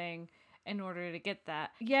something in order to get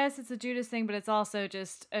that. Yes, it's a Judas thing, but it's also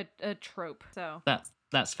just a trope. So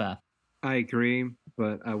That's fair. I agree,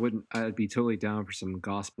 but I'd be totally down for some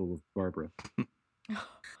gospel of Barbara.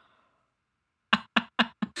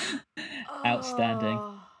 Outstanding.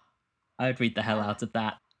 Oh. I would read the hell out of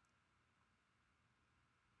that.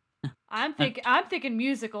 I'm thinking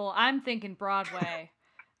musical. I'm thinking Broadway.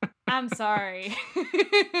 I'm sorry.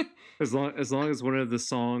 As long as one of the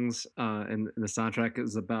songs in the soundtrack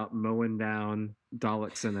is about mowing down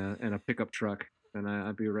Daleks in a pickup truck, then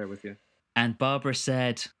I'd be right with you. And Barbara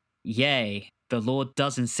said, "Yea, the Lord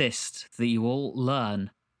does insist that you all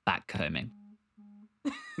learn backcombing."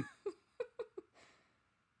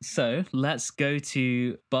 So let's go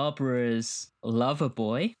to Barbara's lover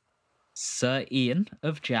boy, Sir Ian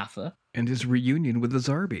of Jaffa. And his reunion with the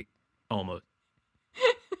Zarbi. Almost.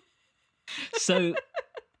 So,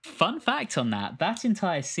 fun fact on that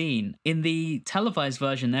entire scene, in the televised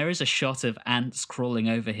version, there is a shot of ants crawling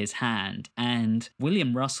over his hand, and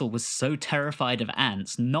William Russell was so terrified of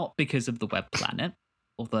ants, not because of the web planet,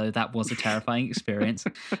 although that was a terrifying experience,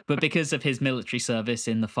 but because of his military service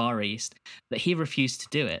in the Far East, that he refused to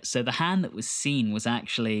do it. So the hand that was seen was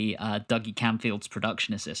actually Dougie Camfield's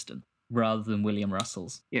production assistant, rather than William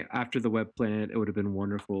Russell's. Yeah, after the web planet, it would have been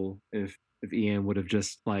wonderful if Ian would have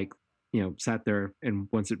just sat there, and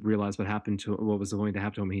once it realized what was going to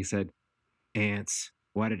happen to him, he said, "Ants.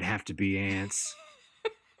 Why did it have to be ants?"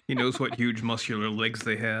 He knows what huge muscular legs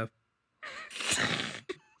they have.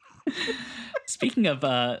 Speaking of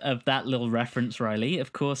that little reference, Riley,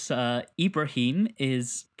 of course, Ibrahim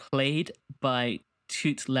is played by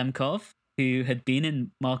Tut Lemkov, who had been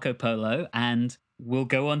in Marco Polo and will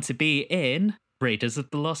go on to be in Raiders of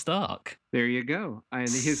the Lost Ark. There you go. And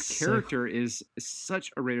his So- character is such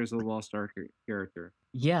a Raiders of the Lost Ark character.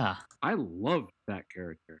 Yeah. I love that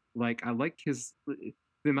character. Like, I like the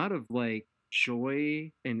amount of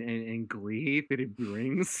joy and glee that he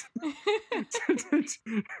brings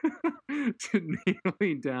to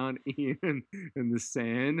nailing down Ian in the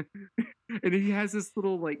sand. And he has this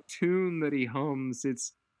little tune that he hums.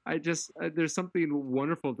 There's something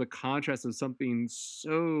wonderful, the contrast of something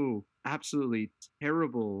so absolutely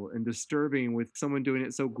terrible and disturbing with someone doing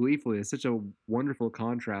it so gleefully. It's such a wonderful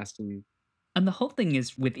contrast. And the whole thing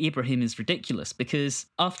is with Ibrahim is ridiculous because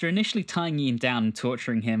after initially tying Ian down and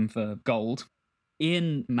torturing him for gold,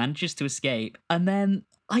 Ian manages to escape. And then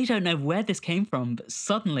I don't know where this came from, but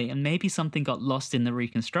suddenly, and maybe something got lost in the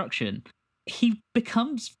reconstruction, he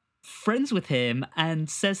becomes friends with him and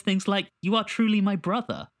says things like, "You are truly my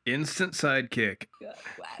brother." Instant sidekick.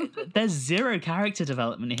 There's zero character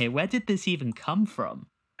development here. Where did this even come from?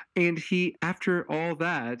 And he, after all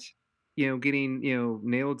that, getting,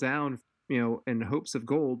 nailed down, in hopes of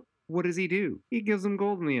gold, what does he do? He gives them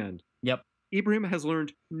gold in the end. Yep. Ibrahim has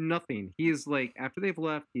learned nothing. He is after they've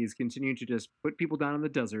left, he's continued to just put people down in the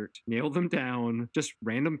desert, nail them down, just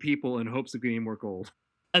random people in hopes of getting more gold.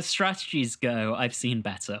 As strategies go, I've seen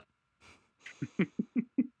better.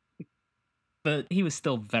 But he was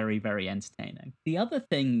still very, very entertaining. The other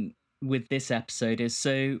thing with this episode is,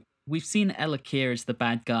 so we've seen Elakir as the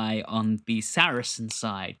bad guy on the Saracen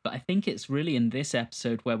side, but I think it's really in this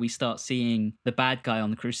episode where we start seeing the bad guy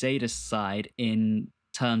on the Crusaders side in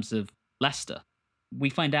terms of Lester.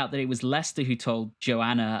 We find out that it was Lester who told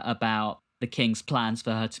Joanna about the king's plans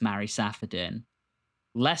for her to marry Safadin.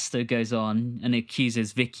 Lester goes on and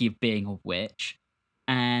accuses Vicky of being a witch,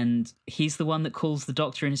 and he's the one that calls the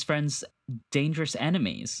Doctor and his friends dangerous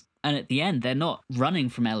enemies. And at the end, they're not running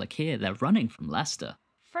from Elakir, they're running from Lester.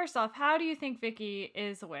 First off, how do you think Vicky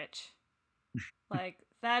is a witch? Like,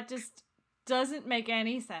 that just doesn't make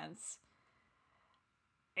any sense.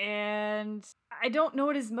 And I don't know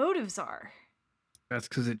what his motives are. That's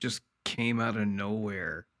because it just came out of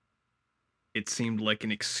nowhere. It seemed like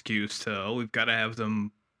an excuse to, oh, we've got to have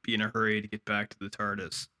them be in a hurry to get back to the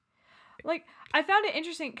TARDIS. Like, I found it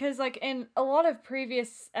interesting because, like, in a lot of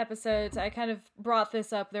previous episodes, I kind of brought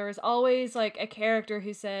this up. There was always, like, a character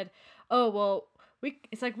who said, oh, well,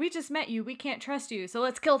 it's like, we just met you, we can't trust you, so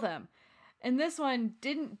let's kill them. And this one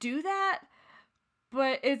didn't do that,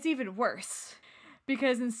 but it's even worse.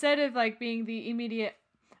 Because instead of, like, being the immediate,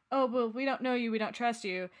 oh, well, we don't know you, we don't trust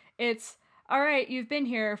you, it's, all right, you've been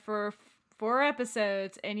here for 4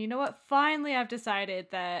 episodes, and you know what? Finally, I've decided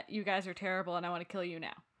that you guys are terrible and I want to kill you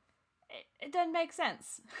now. It doesn't make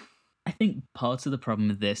sense. I think part of the problem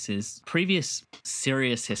with this is previous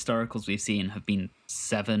serious historicals we've seen have been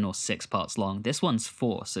 7 or 6 parts long. This one's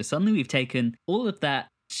 4. So suddenly we've taken all of that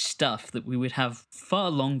stuff that we would have far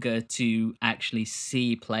longer to actually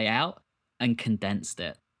see play out and condensed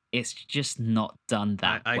it. It's just not done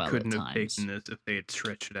that well. I couldn't at have times. taken this if they had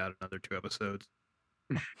stretched it out another 2 episodes.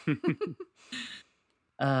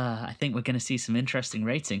 I think we're going to see some interesting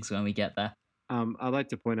ratings when we get there. I'd like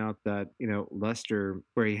to point out that, Lester,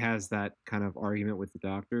 where he has that kind of argument with the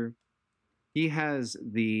Doctor, he has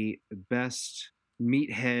the best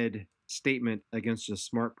meathead statement against a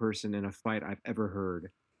smart person in a fight I've ever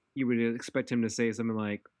heard. You would expect him to say something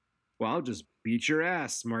like, well, I'll just beat your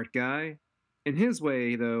ass, smart guy. In his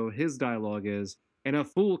way, though, his dialogue is, and a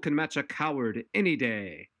fool can match a coward any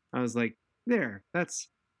day. I was like, there, that's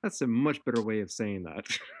a much better way of saying that.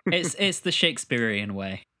 It's the Shakespearean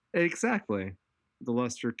way. Exactly. The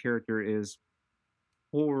Lester character is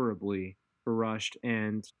horribly rushed,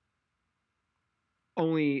 and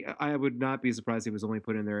I would not be surprised if it was only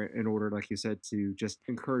put in there in order, like you said, to just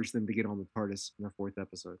encourage them to get on the TARDIS in the 4th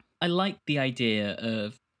episode. I like the idea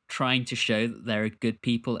of trying to show that there are good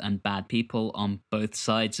people and bad people on both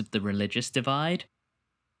sides of the religious divide,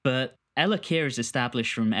 but Elakir is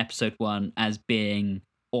established from episode 1 as being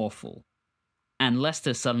awful, and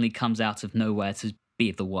Lester suddenly comes out of nowhere to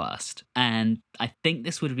be the worst. And I think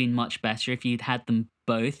this would have been much better if you'd had them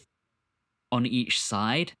both on each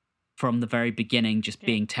side from the very beginning, just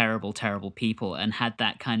being terrible, terrible people, and had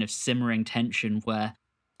that kind of simmering tension where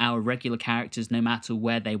our regular characters, no matter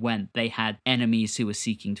where they went, they had enemies who were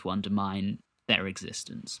seeking to undermine their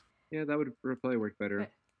existence. Yeah, that would probably work better.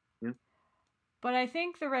 Yeah. But I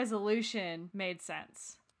think the resolution made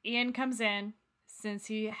sense. Ian comes in. Since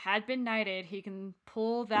he had been knighted, he can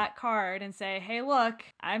pull that card and say, hey, look,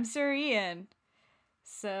 I'm Sir Ian.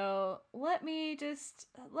 So let me just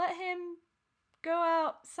let him go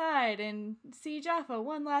outside and see Jaffa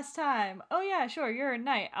one last time. Oh, yeah, sure, you're a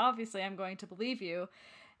knight. Obviously, I'm going to believe you.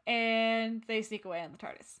 And they sneak away on the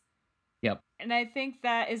TARDIS. Yep. And I think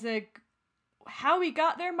that is how we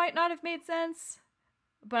got there might not have made sense,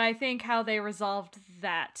 but I think how they resolved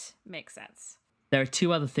that makes sense. There are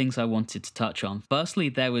 2 other things I wanted to touch on. Firstly,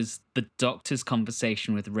 there was the Doctor's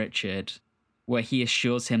conversation with Richard, where he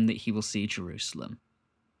assures him that he will see Jerusalem.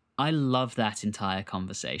 I love that entire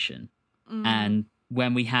conversation. Mm. And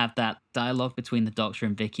when we have that dialogue between the Doctor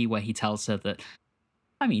and Vicky, where he tells her that,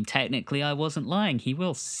 I mean, technically I wasn't lying. He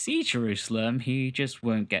will see Jerusalem. He just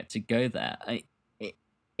won't get to go there.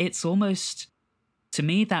 It's almost, to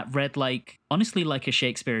me, that read honestly like a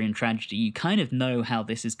Shakespearean tragedy. You kind of know how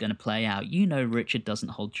this is going to play out. You know Richard doesn't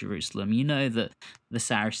hold Jerusalem. You know that the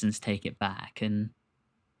Saracens take it back. And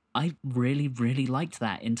I really, really liked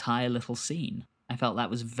that entire little scene. I felt that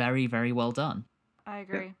was very, very well done. I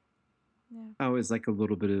agree. Yeah. Oh, it's like a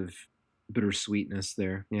little bit of bittersweetness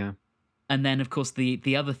there. Yeah. And then, of course,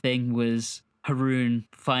 the other thing was Haroon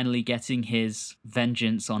finally getting his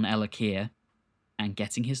vengeance on Elakir and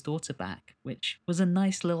getting his daughter back, which was a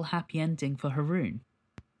nice little happy ending for Haroon.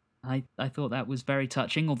 I thought that was very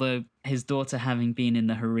touching, although his daughter, having been in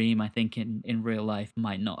the harem, I think in real life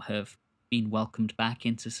might not have been welcomed back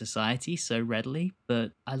into society so readily,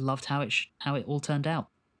 but I loved how it all turned out.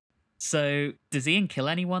 So, does Ian kill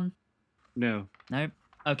anyone? No, No?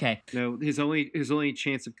 Okay. no. His only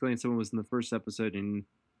chance of killing someone was in the first episode, and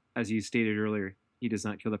as you stated earlier, he does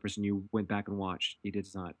not kill that person you went back and watched. He did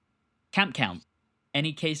not. Camp count.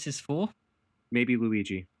 Any cases for Maybe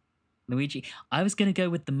Luigi. Luigi? I was going to go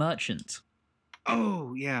with the merchant.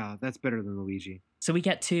 Oh yeah, that's better than Luigi. So we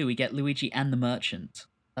get two. We get Luigi and the merchant.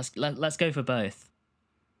 Let's go for both.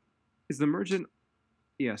 Is the merchant?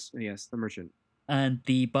 Yes, the merchant. And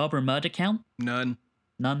the Barbara murder count? None.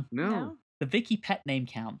 None. No. The Vicky pet name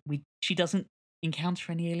count. She doesn't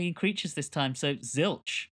encounter any alien creatures this time, so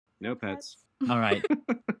zilch. No pets. All right.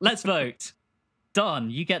 Let's vote. Don,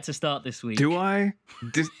 you get to start this week. Do I?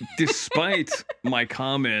 Despite my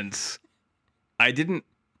comments, I didn't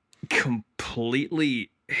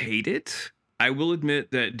completely hate it. I will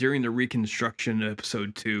admit that during the reconstruction of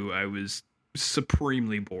episode 2, I was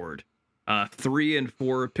supremely bored. 3 and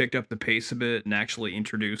 4 picked up the pace a bit and actually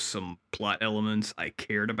introduced some plot elements I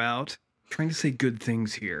cared about. I'm trying to say good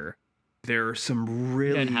things here. There are some don't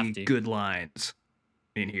really have to. good lines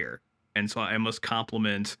in here. And so I must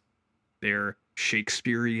compliment their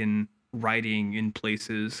Shakespearean writing in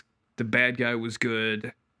places. The bad guy was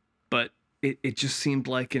good, but it just seemed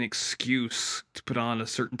like an excuse to put on a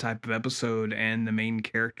certain type of episode, and the main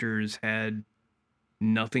characters had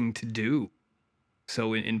nothing to do.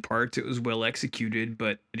 So in parts it was well executed,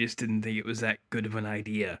 but I just didn't think it was that good of an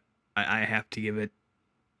idea. I have to give it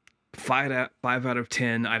 5 out of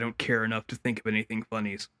 10. I don't care enough to think of anything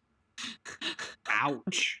funnies.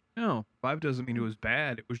 Ouch. No, 5 doesn't mean it was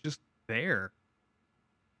bad. It was just there.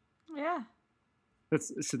 Yeah.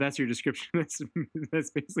 That's your description. That's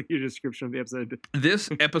basically your description of the episode. This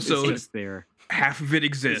It's episode, just there. half of it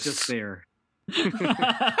It's exists. just there.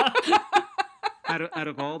 Out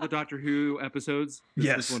of all the Doctor Who episodes,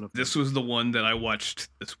 Yes, one of this them. was the one that I watched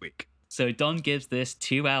this week. So Don gives this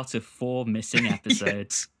 2 out of 4 missing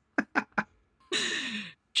episodes.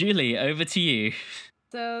 Julie, over to you.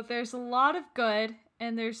 So there's a lot of good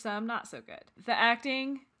and there's some not so good. The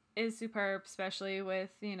acting is superb, especially with,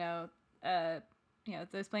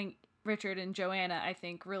 those playing Richard and Joanna, I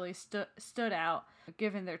think really stood out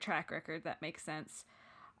given their track record. That makes sense.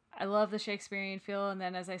 I love the Shakespearean feel, and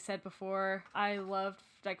then as I said before, I loved,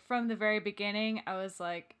 like, from the very beginning, I was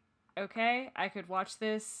like, okay, I could watch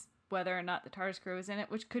this whether or not the TARDIS crew is in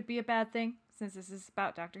it, which could be a bad thing since this is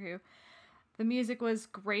about Doctor Who. The music was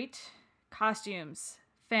great. Costumes,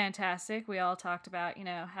 fantastic. We all talked about,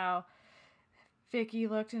 how Vicky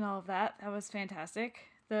looked and all of that. That was fantastic.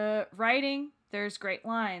 The writing, there's great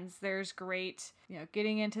lines. There's great,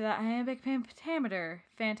 getting into that iambic pentameter.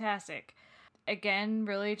 Fantastic. Again,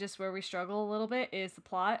 really just where we struggle a little bit is the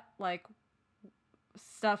plot, like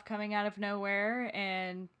stuff coming out of nowhere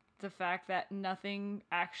and the fact that nothing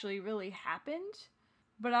actually really happened.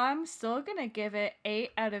 But I'm still gonna give it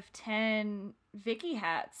 8 out of 10 Vicky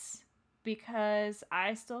hats because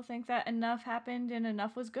I still think that enough happened and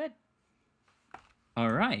enough was good.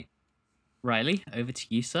 All right. Riley, over to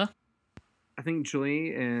you, sir. I think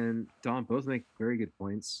Julie and Don both make very good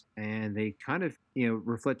points, and they kind of,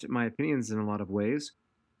 reflect my opinions in a lot of ways.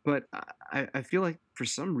 But I feel like for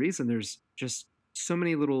some reason there's just so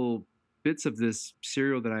many little bits of this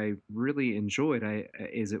serial that I really enjoyed.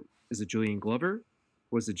 Is it Julian Glover?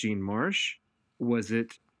 Was it Jean Marsh? Was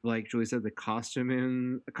it, like Julie said, the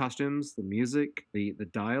costumes, the music, the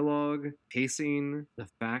dialogue, pacing, the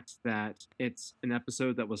fact that it's an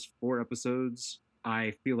episode that was 4 episodes?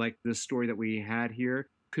 I feel like this story that we had here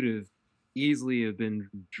could have easily have been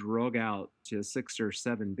drug out to 6 or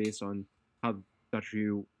 7 based on how Doctor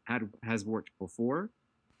Who has worked before.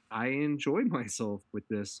 I enjoyed myself with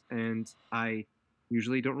this, and I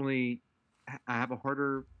usually don't really. I have a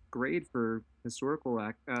harder grade for historical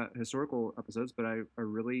episodes, but I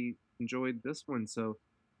really enjoyed this one, so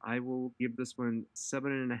I will give this one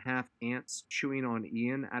 7.5 ants chewing on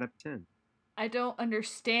Ian out of 10. I don't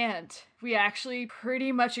understand. We actually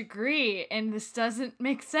pretty much agree, and this doesn't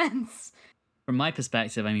make sense. From my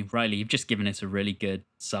perspective, I mean, Riley, you've just given us a really good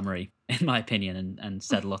summary, in my opinion, and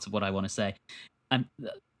said a lot of what I want to say.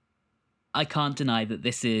 I can't deny that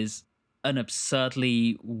this is an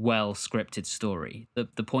absurdly well-scripted story.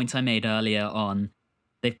 The point I made earlier on,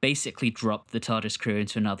 they've basically dropped the TARDIS crew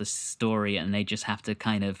into another story and they just have to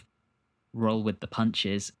kind of roll with the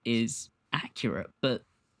punches, is accurate. But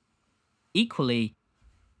equally,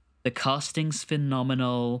 the casting's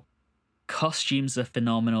phenomenal, costumes are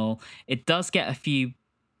phenomenal. It does get a few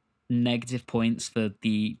negative points for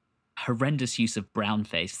the horrendous use of brown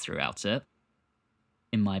face throughout it,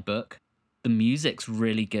 in my book. The music's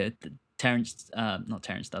really good.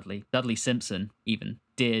 Dudley Simpson even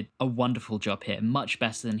did a wonderful job here, much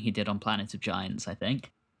better than he did on Planet of Giants, I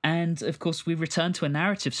think. And of course, we return to a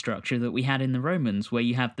narrative structure that we had in the Romans, where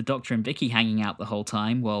you have the Doctor and Vicky hanging out the whole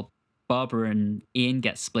time, while Barbara and Ian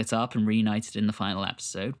get split up and reunited in the final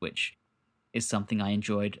episode, which is something I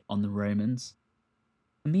enjoyed on the Romans.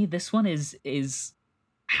 For me, this one has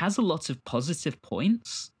a lot of positive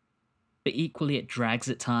points, but equally it drags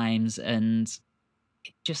at times, and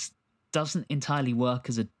it just doesn't entirely work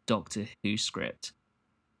as a Doctor Who script.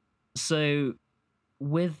 So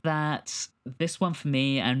with that, this one for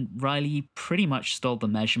me, and Riley pretty much stole the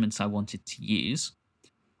measurements I wanted to use,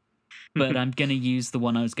 but I'm going to use the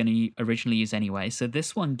one I was going to originally use anyway. So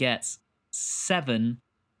this one gets 7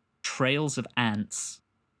 trails of ants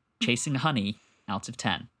chasing honey out of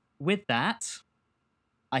 10. With that,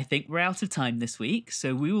 I think we're out of time this week,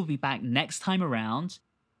 so we will be back next time around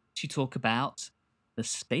to talk about the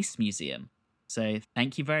Space Museum. So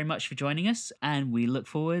thank you very much for joining us, and we look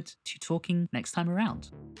forward to talking next time around.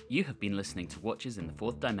 You have been listening to Watchers in the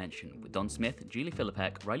Fourth Dimension with Don Smith, Julie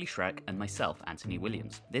Philippek, Riley Schreck, and myself, Anthony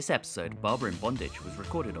Williams. This episode, Barbara in Bondage, was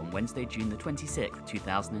recorded on Wednesday, June the 26th,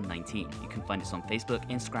 2019. You can find us on Facebook,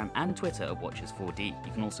 Instagram, and Twitter at Watchers4D.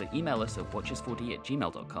 You can also email us at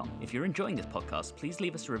watchers4d@gmail.com. If you're enjoying this podcast, please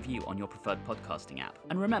leave us a review on your preferred podcasting app.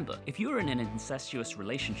 And remember, if you are in an incestuous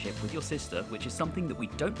relationship with your sister, which is something that we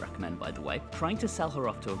don't recommend, by the way, trying to sell her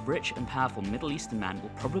off to a rich and powerful Middle Eastern man will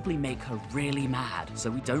probably make her really mad,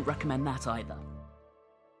 so we don't recommend that either.